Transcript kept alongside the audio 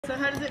So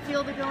how does it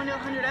feel to go into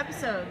 100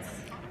 episodes?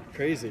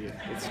 Crazy.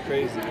 It's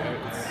crazy.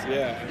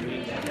 Yeah, I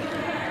mean,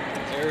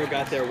 Arrow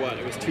got there, what,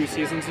 it was 2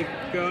 seasons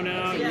ago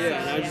now? Yeah,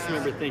 and I just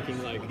remember thinking,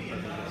 like,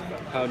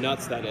 how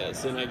nuts that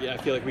is. And I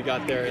feel like we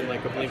got there in,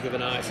 like, a blink of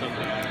an eye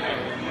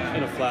somehow,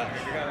 in a flash.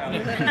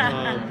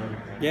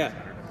 Yeah,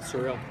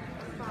 surreal.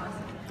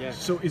 Yeah.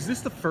 So is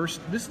this the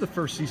first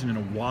season in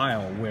a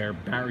while where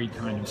Barry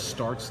kind of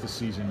starts the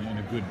season in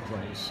a good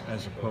place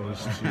as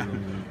opposed to,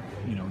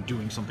 you know,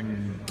 doing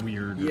something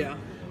weird? Yeah,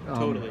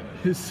 totally.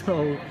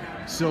 So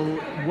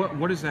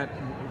what is that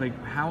like?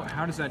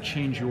 How does that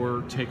change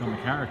your take on the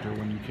character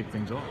when you kick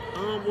things off?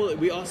 Well,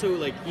 we also,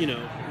 like, you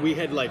know, we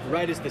had, like,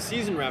 right as the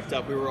season wrapped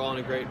up, we were all in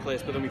a great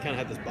place, but then we kind of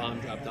had this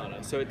bomb dropped on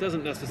us. So it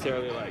doesn't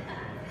necessarily, like,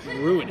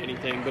 ruin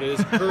anything, but it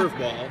is a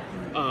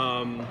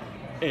curveball.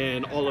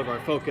 And all of our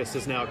focus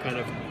is now kind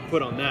of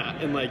put on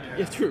that. And, like,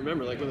 you have to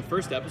remember, like, when the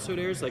first episode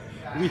airs, like,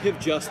 we have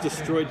just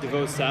destroyed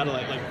DeVoe's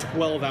satellite, like,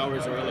 12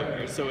 hours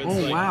earlier. So it's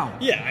like, wow.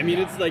 Yeah, I mean,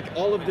 it's like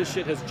all of this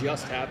shit has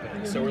just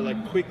happened. So we're,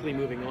 like, quickly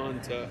moving on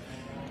to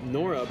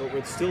Nora, but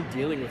we're still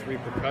dealing with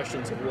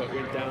repercussions of what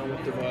went down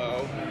with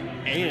DeVoe.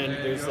 And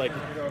there's, like,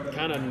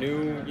 kind of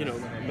new, you know,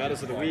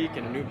 metas of the week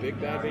and a new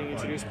big bad being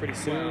introduced pretty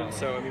soon.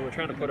 So, I mean, we're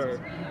trying to put our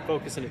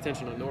focus and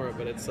attention on Nora,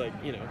 but it's like,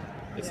 you know,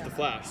 it's the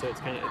Flash, so it's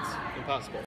impossible.